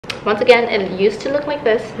Once again, it used to look like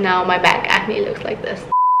this. Now my back acne looks like this.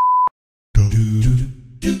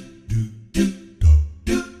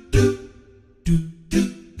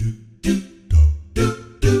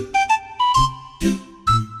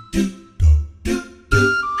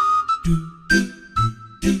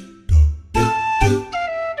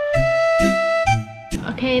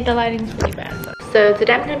 Okay, the lighting's really bad. So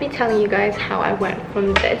today I'm going to be telling you guys how I went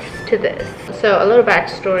from this to this. So a little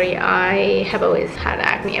backstory, I have always had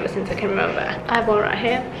acne ever since I can remember. I have one right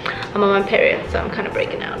here. I'm on my period, so I'm kind of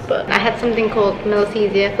breaking out. But I had something called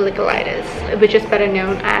melasthesia folliculitis, which is better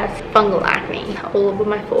known as fungal acne, all over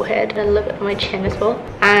my forehead and a little bit on my chin as well.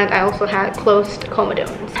 And I also had closed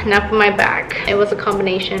comedones. Now for my back, it was a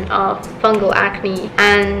combination of fungal acne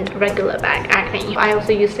and regular back acne. I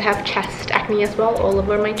also used to have chest acne as well, all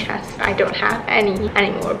over my chest. I don't have any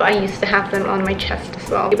anymore, but I used to have them on my chest as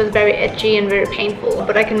well. It was very itchy and very painful,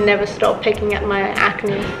 but I can never stop picking at my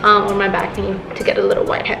acne or my back knee to get a little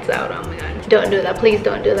whiteheads out. Oh my god, don't do that, please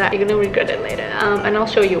don't do that. You're gonna regret it later, and I'll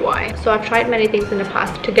show you why. So I've tried many things in the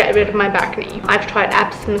past to get rid of my back knee. I've tried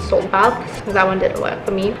Epsom salt baths, that one didn't work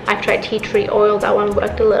for me. I've tried tea tree oil, that one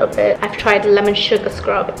worked a little bit. I've tried lemon sugar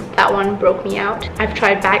scrub, that one broke me out. I've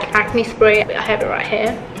tried back acne spray, I have it right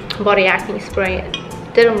here, body acne spray.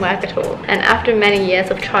 Didn't work at all. And after many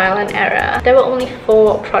years of trial and error, there were only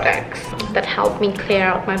 4 products that helped me clear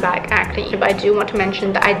out my back acne. But I do want to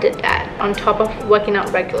mention that I did that on top of working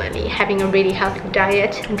out regularly, having a really healthy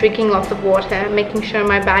diet, drinking lots of water, making sure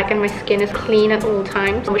my back and my skin is clean at all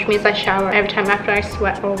times, which means I shower every time after I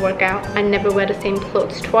sweat or work out. I never wear the same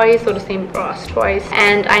clothes twice or the same bras twice,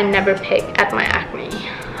 and I never pick at my acne.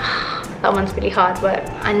 That one's really hard, but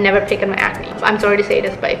I never pick at my acne. I'm sorry to say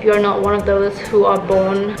this, but if you're not one of those who are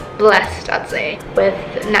born blessed, I'd say, with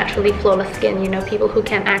naturally flawless skin, you know, people who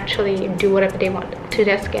can actually do whatever they want to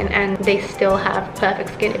their skin and they still have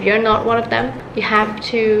perfect skin. If you're not one of them, you have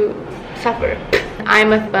to suffer.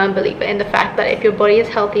 I'm a firm believer in the fact that if your body is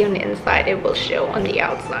healthy on the inside, it will show on the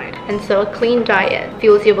outside. And so a clean diet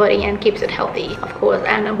fuels your body and keeps it healthy, of course,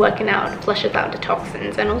 and working out flushes out the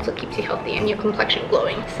toxins and also keeps you healthy and your complexion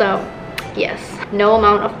glowing. So yes, no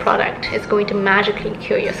amount of product is going to magically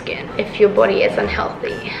cure your skin. If your body is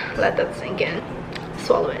unhealthy, let that sink in.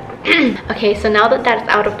 Swallow it. Okay, so now that that's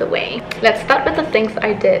out of the way, let's start with the things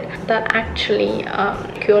I did that actually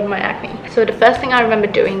cured my acne. So the first thing I remember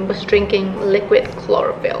doing was drinking liquid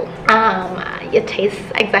chlorophyll. It tastes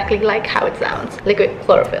exactly like how it sounds, liquid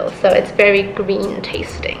chlorophyll. So it's very green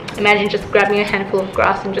tasting. Imagine just grabbing a handful of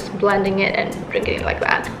grass and just blending it and drinking it like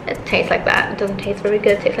that. It tastes like that. It doesn't taste very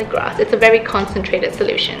good, it tastes like grass. It's a very concentrated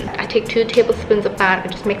solution. I take 2 tablespoons of that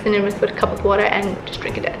and just mix it in with a cup of water and just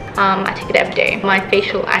drink it. I take it every day. My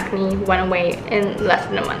facial acne went away in less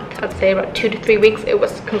than a month. I'd say about 2 to 3 weeks it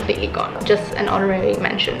was completely gone. Just an honorary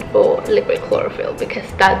mention for liquid chlorophyll because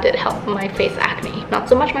that did help my face acne. Not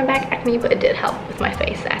so much my back acne, but it did help with my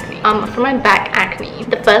face acne. For my back acne,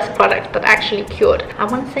 the first product that actually cured, I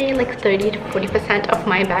want to say like 30 to 40% of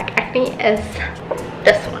my back acne is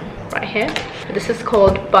this one right here. This is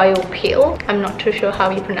called BioPeel. I'm not too sure how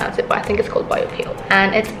you pronounce it, but I think it's called BioPeel.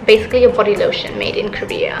 And it's basically a body lotion made in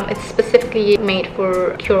Korea. It's specifically made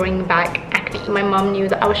for curing back acne. My mom knew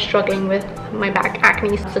that I was struggling with my back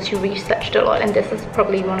acne, so she researched a lot, and this is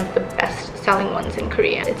probably one of the best selling ones in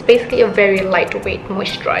Korea. It's basically a very lightweight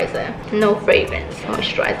moisturizer, no fragrance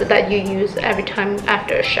moisturizer that you use every time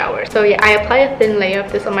after a shower. So yeah, I apply a thin layer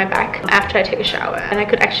of this on my back after I take a shower, and I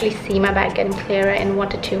could actually see my back getting clearer in 1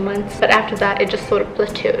 to 2 months. But after that, it just sort of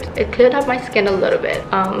plateaued. It cleared up my skin a little bit,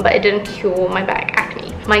 but it didn't cure my back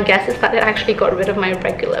acne. My guess is that it actually got rid of my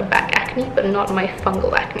regular back acne, but not my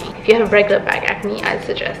fungal acne. If you have regular back acne, I'd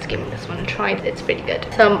suggest giving this one a try. It's pretty good.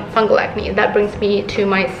 So fungal acne, that brings me to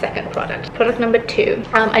my second product. Product number 2.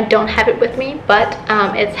 I don't have it with me, but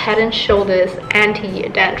it's Head and Shoulders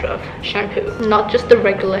anti-dandruff shampoo. Not just the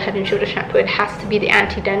regular Head and Shoulders shampoo, it has to be the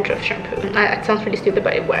anti-dandruff shampoo. It sounds pretty stupid,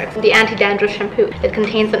 but it works. The anti-dandruff shampoo, it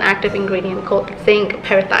contains an active ingredient called zinc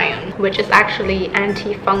parathione, which is actually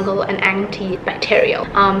antifungal and antibacterial.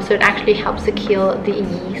 So it actually helps to kill the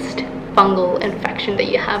yeast fungal infection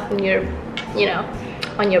that you have in your,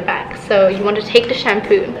 on your back. So you want to take the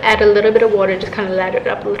shampoo, add a little bit of water, just kind of lather it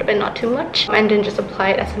up a little bit, not too much, and then just apply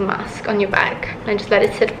it as a mask on your back and just let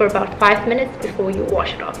it sit for about 5 minutes before you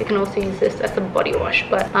wash it off. You can also use this as a body wash,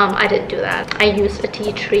 but I didn't do that. I used a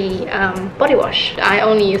tea tree body wash. I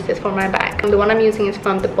only use this for my back. back. The one I'm using is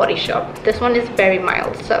from the Body Shop. This one is very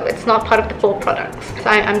mild, so it's not part of the full products. So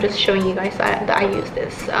I'm just showing you guys that I use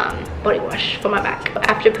this body wash for my back.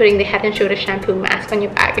 After putting the Head and Shoulders shampoo mask on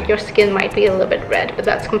your back, your skin might be a little bit red, but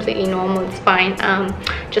that's completely normal. It's fine.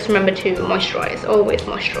 Just remember to moisturize. Always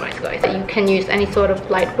moisturize, guys. You can use any sort of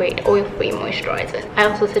lightweight oil-free moisturizer. I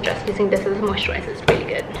also suggest using this as a moisturizer. It's really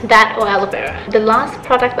good. That or aloe vera. The last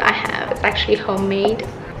product that I have is actually homemade.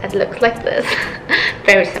 It looks like this.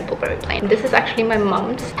 Very simple, very plain. This is actually my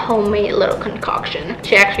mom's homemade little concoction.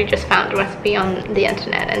 She actually just found the recipe on the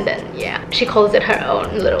internet, and then yeah, she calls it her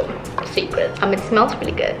own little secret. It smells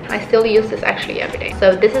really good. I still use this actually every day.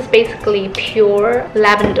 So this is basically pure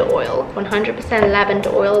lavender oil, 100% lavender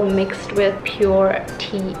oil mixed with pure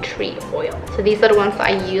tea tree oil. So these are the ones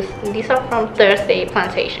I use. These are from Thursday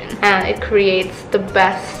Plantation, and it creates the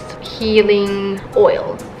best healing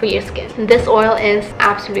oil for your skin. This oil is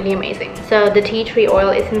absolutely amazing. So the tea tree oil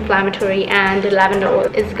is inflammatory, and the lavender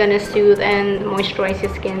oil is gonna soothe and moisturize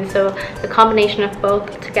your skin. So the combination of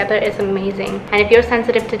both together is amazing. And if you're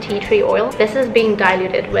sensitive to tea tree oil, this is being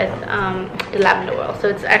diluted with the lavender oil, so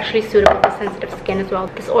it's actually suitable for sensitive skin as well.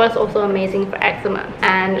 This oil is also amazing for eczema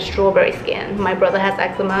and strawberry skin. My brother has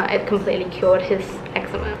eczema. It completely cured his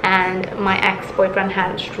eczema, and my ex-boyfriend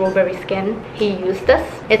had strawberry skin. He used this.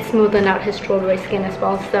 It smoothened out his strawberry skin as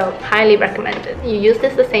well, so highly recommended. You use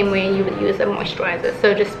this the same way you would use a moisturizer.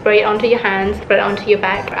 So just spray it onto your hands, spread it onto your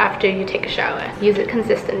back after you take a shower. Use it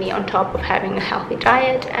consistently on top of having a healthy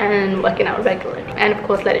diet and working out regularly, and of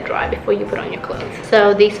course let it dry before you put on your clothes.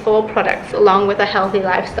 So these 4 products, along with a healthy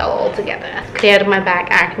lifestyle altogether, cleared my back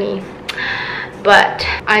acne. But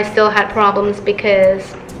I still had problems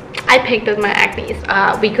because I picked up my acne.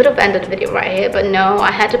 We could have ended the video right here, but no,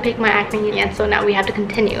 I had to pick my acne again, so now we have to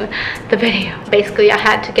continue the video. Basically, I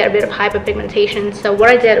had to get rid of hyperpigmentation. So what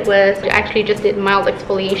I did was I actually just did mild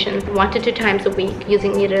exfoliation 1 to 2 times a week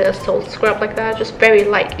using either a salt scrub like that, just very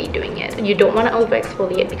lightly doing it. You don't want to over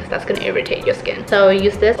exfoliate because that's going to irritate your skin. So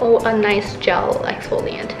use this or a nice gel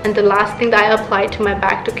exfoliant. And the last thing that I applied to my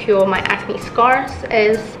back to cure my acne scars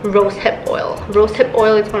is rosehip oil. Rosehip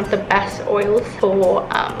oil is one of the best oils for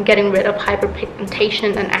getting rid of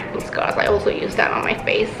hyperpigmentation and acne scars. I also use that on my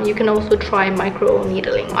face. You can also try micro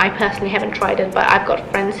needling. I personally haven't tried it, but I've got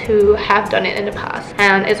friends who have done it in the past,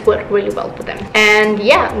 and it's worked really well for them. And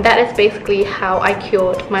yeah, that is basically how I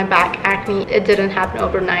cured my back acne. It didn't happen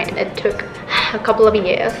overnight. It took a couple of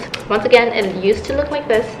years. Once again, it used to look like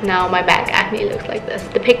this. Now my back acne looks like this.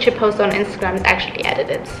 The picture posted on Instagram is actually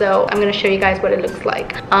edited, so I'm going to show you guys what it looks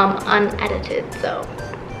like unedited. So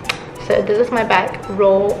this is my back,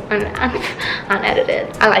 raw and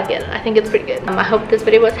unedited. I like it. I think it's pretty good. I hope this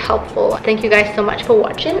video was helpful. Thank you guys so much for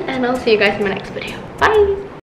watching, and I'll see you guys in my next video. Bye!